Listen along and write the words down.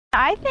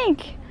I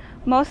think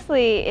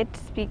mostly it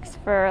speaks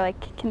for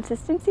like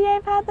consistency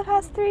I've had the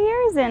past 3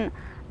 years, and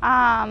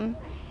I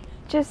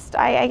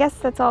guess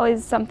that's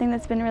always something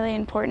that's been really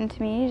important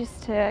to me,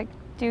 just to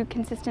do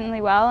consistently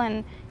well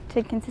and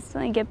to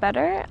consistently get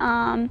better.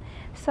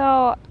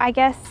 So I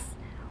guess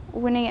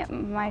winning it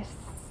my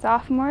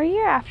sophomore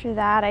year, after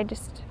that I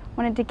just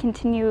wanted to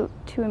continue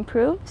to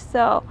improve.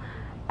 So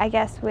I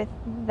guess with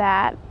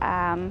that,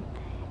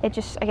 it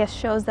just, I guess,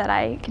 shows that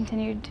I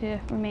continued to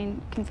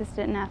remain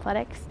consistent in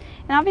athletics.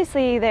 And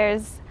obviously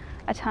there's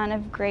a ton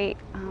of great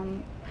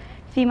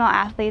female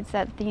athletes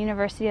at the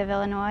University of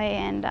Illinois,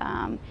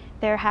 and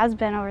there has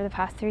been over the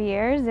past 3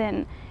 years,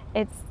 and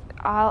it's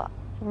all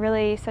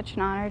really such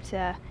an honor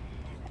to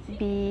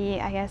be,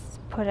 I guess,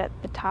 put at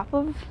the top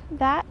of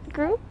that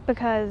group,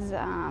 because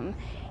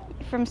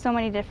from so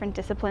many different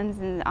disciplines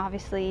and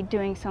obviously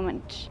doing so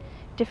much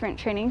different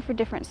training for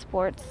different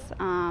sports,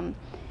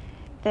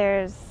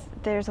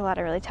 there's a lot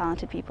of really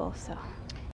talented people. So.